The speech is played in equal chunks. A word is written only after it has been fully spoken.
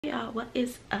Y'all, what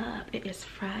is up? It is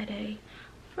Friday.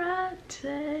 Like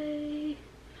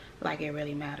it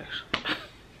really matters.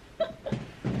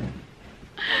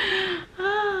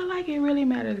 Oh, like it really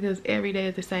matters, because every day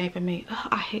is the same for me.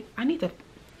 Oh, I need to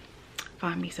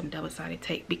find me some double-sided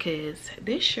tape, because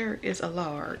this shirt is a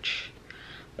large,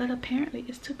 but apparently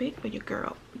it's too big for your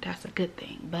girl. That's a good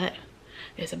thing, but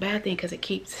it's a bad thing because it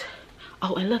keeps.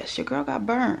 Oh, and look, your girl got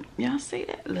burned. Y'all see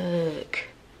that? Look.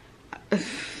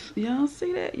 Y'all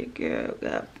see that? Your girl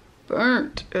got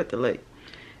burnt at the lake.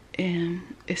 And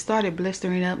it started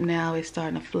blistering up. Now it's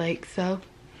starting to flake. So,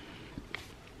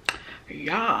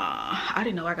 yeah. I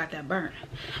didn't know I got that burnt.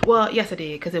 Well, yes I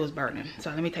did, because it was burning. So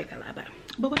let me take that lie back.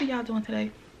 But what are y'all doing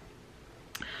today?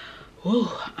 Ooh,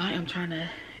 I am trying to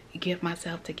get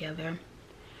myself together.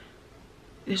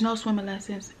 There's no swimming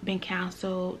lessons. Been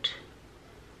canceled,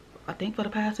 I think, for the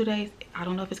past 2 days. I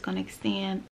don't know if it's going to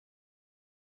extend.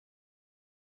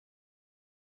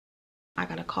 I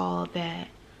got a call that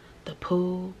the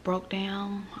pool broke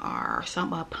down, or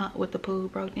something, a pump with the pool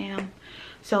broke down.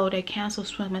 So they canceled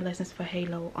swimming lessons for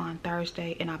Halo on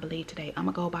Thursday, and I believe today. I'm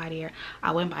gonna go by there.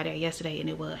 I went by there yesterday and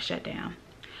it was shut down.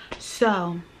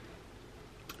 So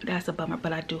that's a bummer,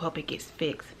 but I do hope it gets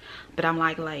fixed. But I'm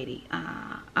like, lady,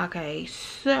 okay,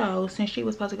 so since she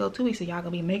was supposed to go 2 weeks, so y'all gonna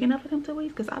be making up for them 2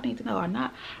 weeks? Because I need to know, or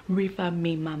not refund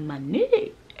me my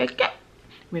money. Okay,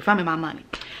 refund me my money.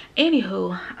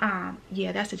 Anywho,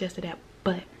 yeah, that's the gist of that.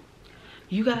 But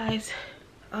you guys,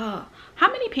 how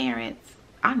many parents,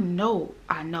 I know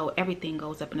everything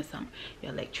goes up in the summer.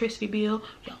 Your electricity bill,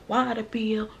 your water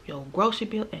bill, your grocery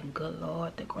bill, and good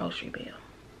Lord, the grocery bill.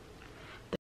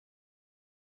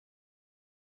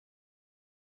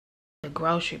 The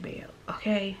grocery bill,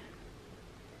 okay?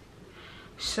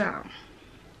 So,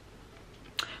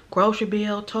 grocery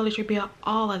bill, toiletry bill,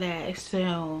 all of that.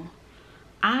 So,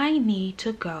 I need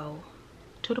to go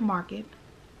to the market.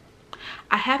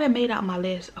 I haven't made out my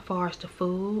list as far as the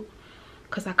food,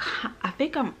 because I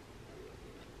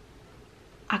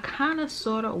kind of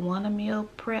sort of want a meal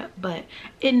prep, but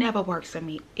it never works for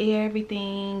me.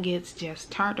 Everything gets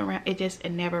just turned around. It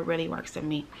never really works for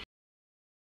me.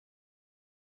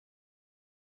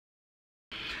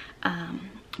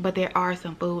 But there are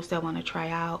some foods that I want to try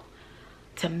out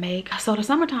to make. So the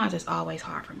summer times is always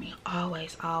hard for me.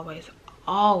 Always hard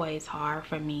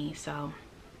for me. So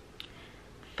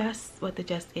that's what the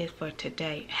gist is for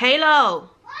today. Halo,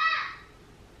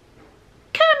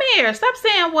 come here. Stop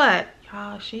saying what.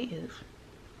 Y'all, she is.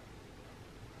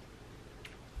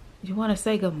 You want to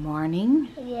say good morning?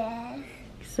 Yes.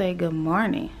 Say good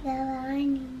morning. Good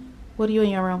morning. What are you in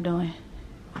your room doing?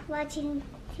 Watching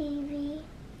TV.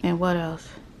 And what else?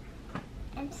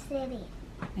 And sitting.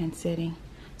 And sitting.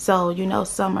 So you know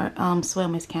summer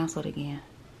swim is canceled again.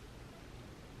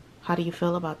 How do you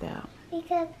feel about that?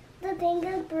 Because the thing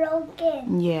is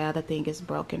broken. Yeah, the thing is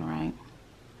broken, right?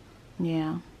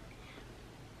 Yeah.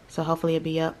 So hopefully it'll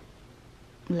be up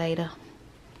later.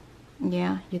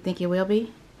 Yeah, you think it will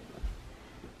be?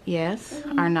 Yes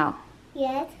or no?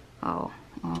 Yes. Oh,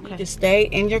 okay. Just stay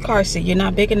in your car seat. You're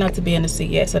not big enough to be in the seat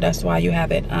yet, so that's why you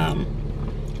haven't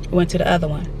went to the other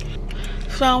one.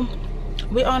 So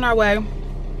we're on our way.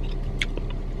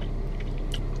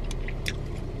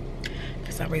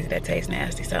 For some reason that tastes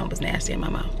nasty. Something was nasty in my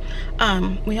mouth.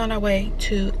 We're on our way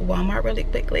to Walmart really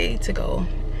quickly to go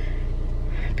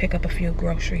pick up a few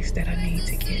groceries that I need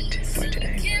to get for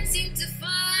today.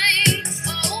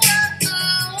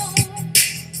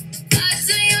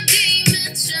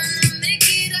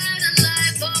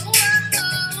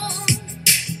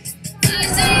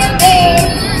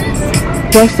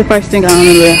 What's the first thing on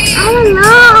the list? I don't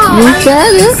know. You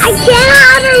said it? I can't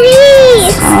how to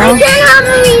read. I can't how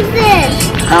to read this.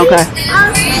 Okay.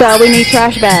 So we need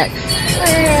trash bags.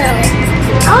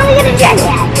 I want to get a trash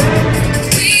bag.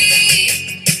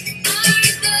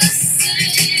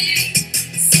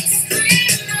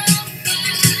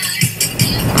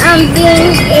 I'm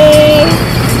doing a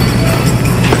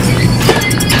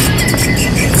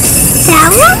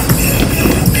towel.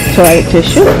 Toilet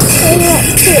tissue.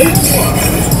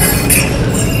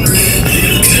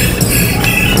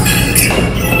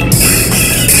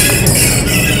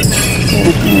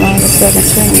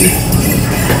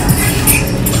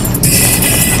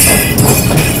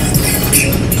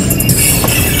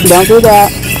 Don't do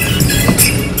that.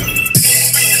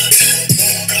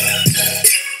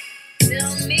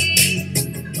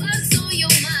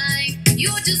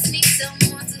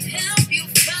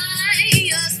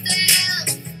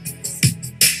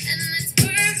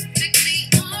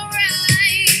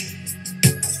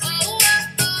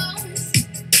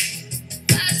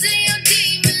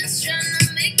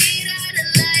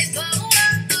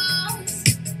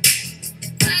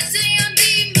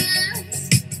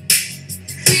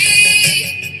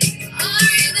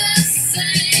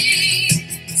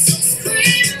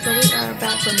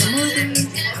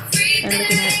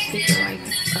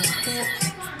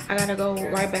 steps. I gotta go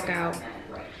right back out,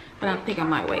 but I think I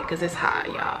might wait because it's hot,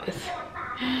 y'all. It's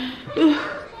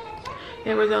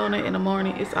Arizona in the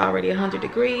morning. It's already 100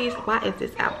 degrees. Why is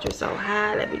this aperture so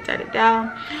high? Let me turn it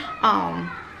down.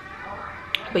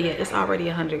 But yeah, it's already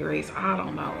 100 degrees. I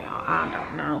don't know, y'all. I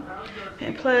don't know.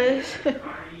 And plus, I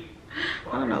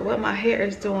don't know what my hair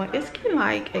is doing. It's getting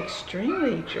like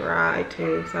extremely dry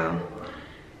too. So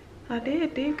I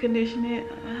did deep condition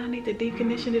it. I need to deep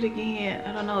condition it again.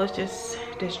 I don't know. It's just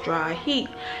this dry heat.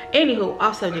 Anywho,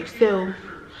 off subject. Still,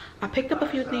 I picked up a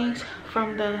few things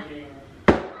from the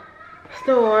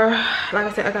store. Like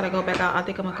I said, I gotta go back out. I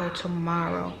think I'm gonna go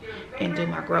tomorrow and do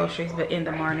my groceries, but in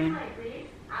the morning.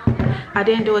 I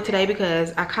didn't do it today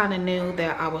because I kind of knew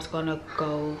that I was gonna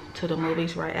go to the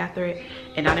movies right after it,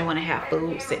 and I didn't want to have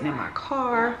food sitting in my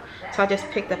car, so I just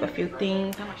picked up a few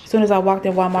things. As soon as I walked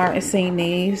in Walmart and seen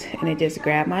these, and it just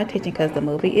grabbed my attention because the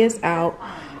movie is out.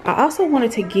 I also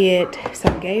wanted to get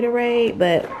some Gatorade,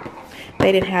 but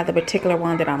they didn't have the particular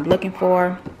one that I'm looking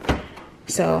for,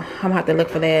 so I'm gonna have to look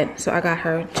for that. So I got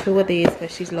her 2 of these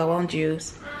because she's low on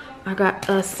juice. I got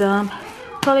us some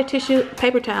toilet tissue.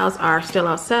 Paper towels are still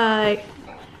outside.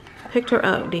 Picked her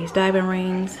up these diving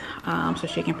rings so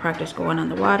she can practice going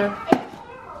underwater.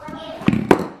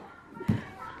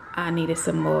 I needed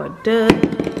some more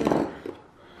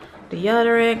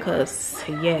deodorant because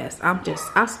yes,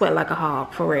 I sweat like a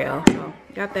hog for real. So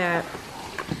got that.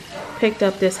 Picked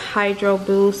up this Hydro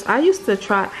Boost. I used to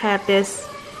have this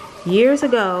years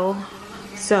ago.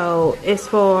 So it's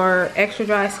for extra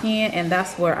dry skin, and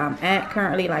that's where I'm at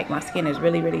currently. Like my skin is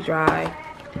really, really dry.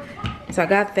 So I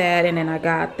got that, and then I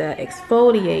got the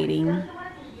exfoliating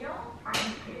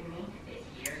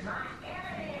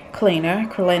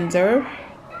cleanser.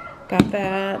 Got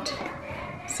that.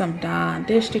 Some Dawn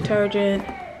dish detergent.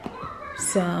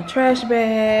 Some trash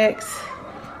bags.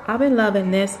 I've been loving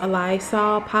this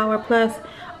Lysol Power Plus.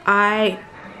 I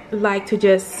like to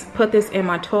just put this in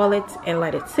my toilets and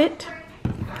let it sit.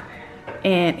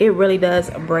 And it really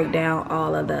does break down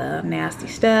all of the nasty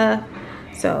stuff.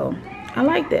 So I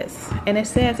like this. And it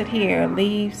says it here,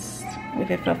 leaves, if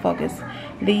it will focus,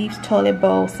 leaves toilet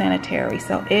bowl sanitary.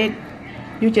 So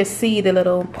you just see the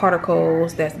little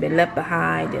particles that's been left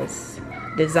behind just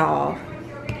dissolve.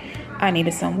 I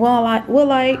needed some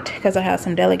Woolite because I have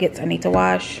some delegates I need to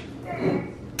wash.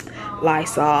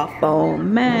 Lysol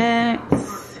Foam Max.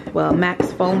 Well, Max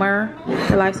Foamer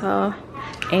for Lysol.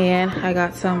 And I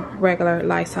got some regular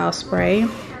Lysol spray.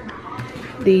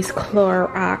 These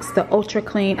Clorox, the Ultra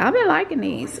Clean. I've been liking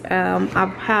these. I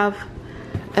have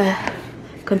a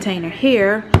container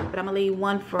here, but I'm gonna leave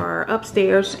one for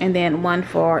upstairs and then one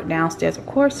for downstairs, of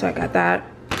course. So I got that.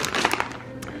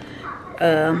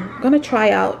 Gonna try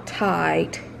out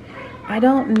Tide. I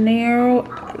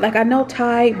know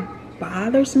Tide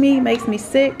bothers me, makes me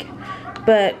sick,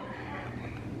 but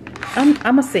I'm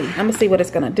gonna see what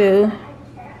it's gonna do.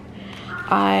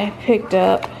 I picked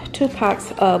up 2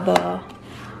 packs of the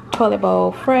Toilet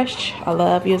Bowl Fresh. I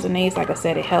love using these. Like I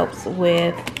said, it helps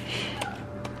with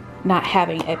not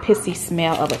having a pissy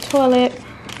smell of a toilet.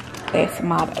 That's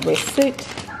my receipt.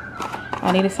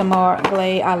 I needed some more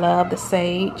Glade. I love the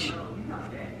sage.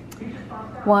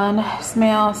 One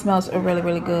smells really,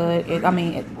 really good.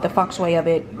 The feng shui of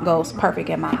it goes perfect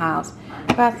in my house.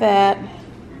 Got that.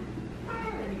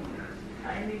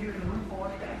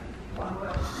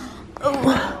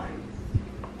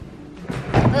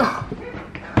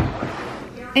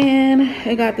 And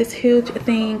I got this huge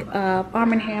thing of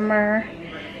Arm & Hammer.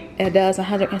 It does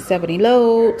 170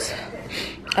 loads.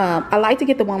 I like to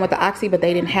get the one with the Oxy, but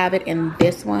they didn't have it in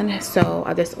this one, so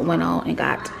I just went on and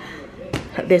got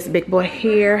this big boy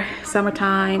here.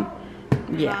 Summertime.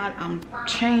 Yeah, I'm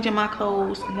changing my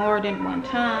clothes more than one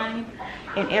time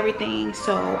and everything,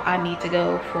 so I need to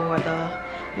go for the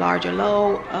larger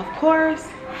load, of course,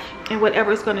 and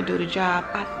whatever it's gonna do the job.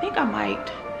 I think I might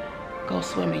go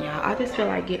swimming, y'all. I just feel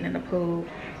like getting in the pool.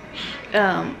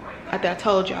 I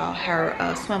told y'all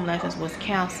her swim lessons was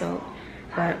canceled,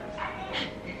 but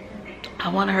I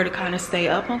wanted her to kind of stay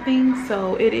up on things.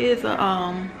 So it is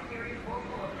a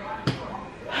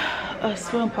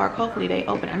swim park. Hopefully they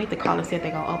open. I need to call and see if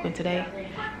they're gonna open today,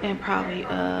 and probably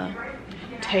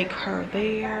take her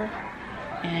there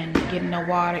and get in the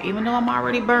water. Even though I'm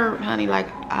already burnt, honey, like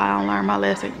I don't learn my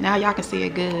lesson. Now y'all can see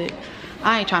it good.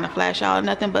 I ain't trying to flash y'all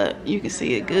nothing, but you can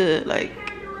see it good. Like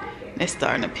it's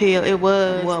starting to peel. It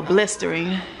was, well, blistering.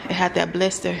 It had that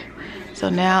blister, so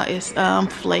now it's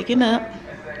flaking up.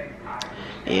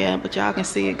 Yeah, but y'all can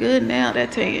see it good now.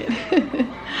 That tan.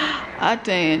 I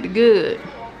tanned good.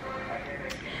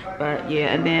 But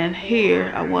yeah, and then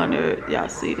here I wonder, y'all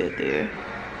see that there.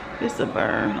 It's a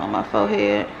burn on my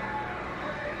forehead.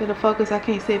 It'll focus. I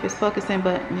can't see if it's focusing,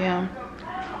 but yeah.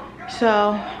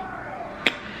 So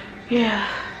yeah,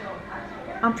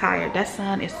 I'm tired. That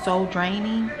sun is so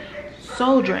draining.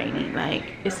 So draining.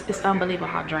 Like it's unbelievable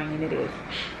how draining it is.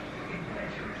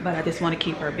 But I just want to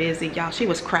keep her busy. Y'all, she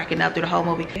was cracking up through the whole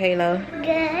movie. Halo.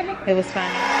 Good. It was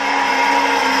funny.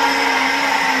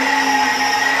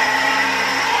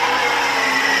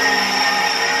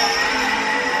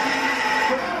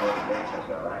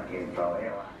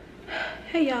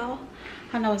 Hey y'all,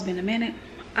 I know it's been a minute.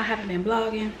 I haven't been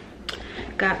vlogging.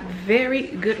 Got very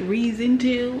good reason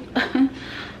to.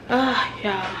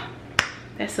 Y'all,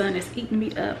 that sun is eating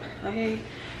me up. Okay,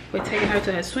 we're taking her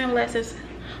to her swim lessons,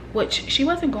 which she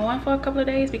wasn't going for a couple of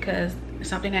days because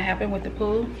something that happened with the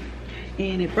pool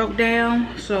and it broke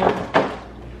down. So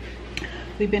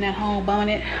we've been at home bumming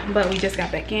it, but we just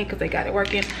got back in because they got it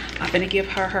working. I'm gonna give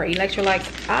her her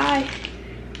electrolytes. I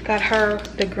got her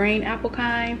the green apple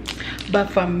kind,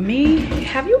 but for me,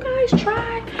 have you guys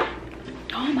tried?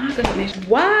 Oh my goodness,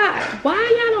 why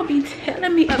y'all don't be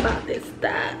telling me about this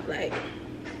stuff? Like,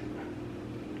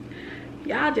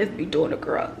 y'all just be doing a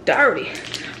girl dirty.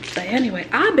 But anyway,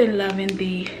 I've been loving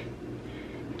the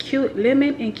cute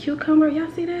lemon and cucumber. Y'all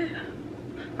see that?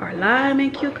 Or lime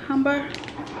and cucumber.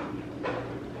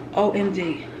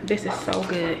 OMG, this is so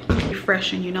good.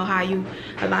 Refreshing. You know how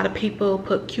a lot of people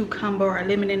put cucumber or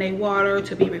lemon in their water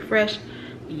to be refreshed.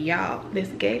 Y'all, this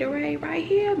Gatorade right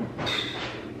here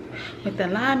with the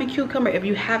lime and cucumber, if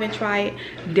you haven't tried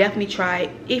it, definitely try it.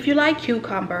 If you like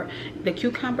cucumber, the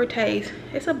cucumber taste,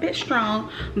 it's a bit strong,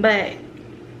 but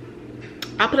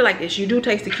I'll put it like this. You do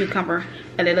taste the cucumber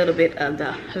and a little bit of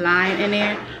the lime in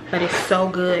there, but it's so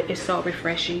good. It's so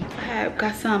refreshing. I had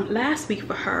got some last week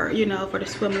for her, you know, for the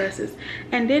swim lessons,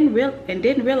 and didn't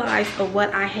realize of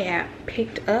what I had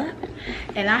picked up.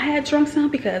 And I had drunk some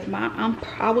because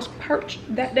I was perched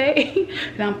that day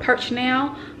and I'm perched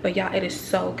now. But y'all, it is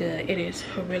so good. It is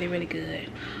really, really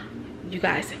good. You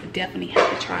guys definitely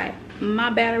have to try it. My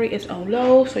battery is on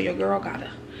low, so your girl gotta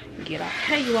get off.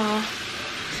 Hey you all,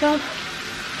 so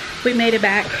we made it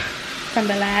back from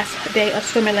the last day of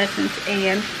swimming lessons,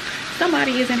 and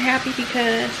somebody isn't happy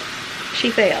because she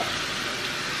failed.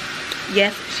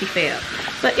 Yes, she failed,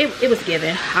 but it was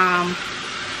given.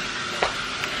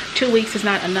 2 weeks is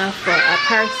not enough for a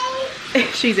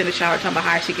person. She's in the shower talking about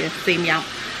how she can see me.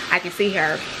 I can see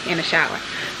her in the shower,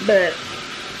 but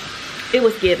it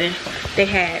was given. They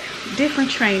had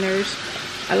different trainers.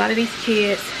 A lot of these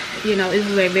kids, you know, this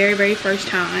was their very, very first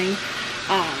time.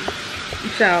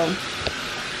 So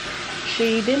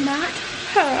she did not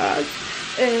pass.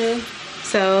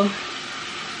 So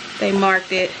they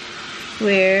marked it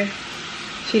where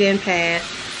she didn't pass.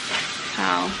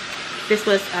 This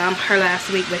was her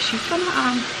last week, but she's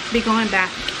gonna be going back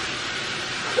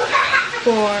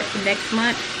for next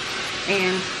month,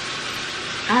 and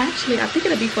I think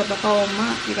it'll be for the whole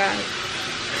month, you guys.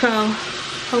 So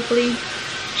hopefully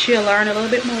she'll learn a little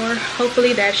bit more.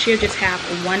 Hopefully that she'll just have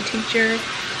one teacher,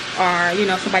 or you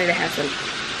know, somebody that has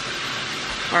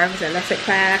or if it's a lesson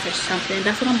class or something.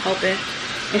 That's what I'm hoping.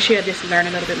 And she'll just learn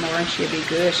a little bit more and she'll be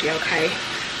good. She'll okay.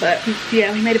 But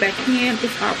yeah, we made it back in.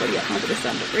 It's already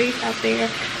 100-some degrees out there,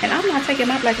 and I'm not taking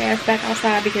my black ass back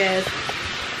outside because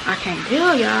I can't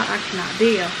deal, y'all. I cannot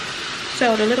deal.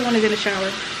 So the little one is in the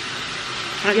shower.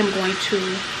 I am going to,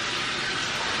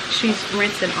 she's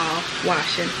rinsing off,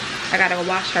 washing. I gotta go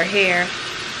wash her hair,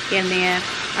 and then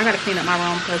I gotta clean up my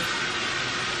room because,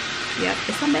 yep,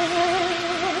 it's a mess.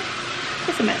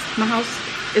 It's a mess. My house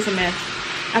is a mess.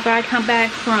 After I come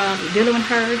back from dealing with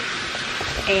her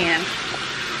and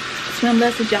swim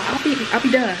lessons, y'all, I'll be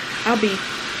done. I'll be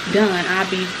done.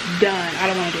 I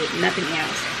don't want to do nothing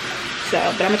else. So,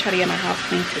 but I'm gonna try to get my house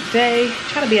clean today.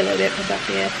 Try to be a little bit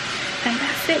productive. And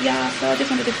that's it, y'all. So I just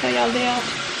wanted to tell y'all that.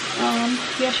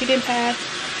 Yeah, she didn't pass.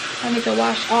 I need to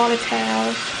wash all the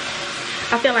towels.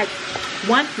 I feel like,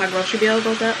 one, my grocery bill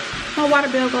goes up, my water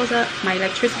bill goes up, my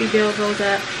electricity bill goes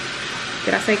up.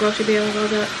 Did I say grocery bill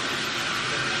goes up?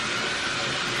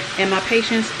 And my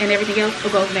patience and everything else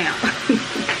goes down.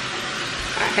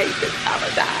 I hate this all the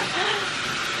time.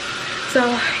 So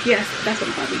yes, that's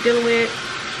what I'm gonna be dealing with.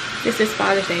 This is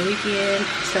Father's Day weekend,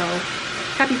 so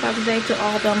happy Father's Day to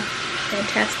all them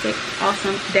fantastic,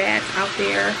 awesome dads out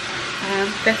there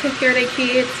that take care of their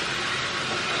kids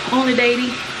on the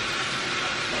daily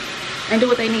and do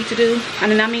what they need to do.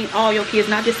 And I mean all your kids,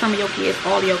 not just some of your kids,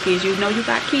 all of your kids. You know you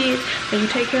got kids and you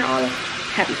take care of all of them.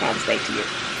 Happy Father's Day to you.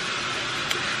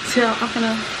 So I'm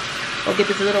gonna go get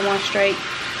this little one straight,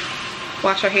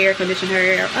 wash her hair, condition her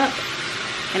hair up,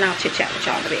 and I'll chit chat with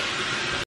y'all in a bit.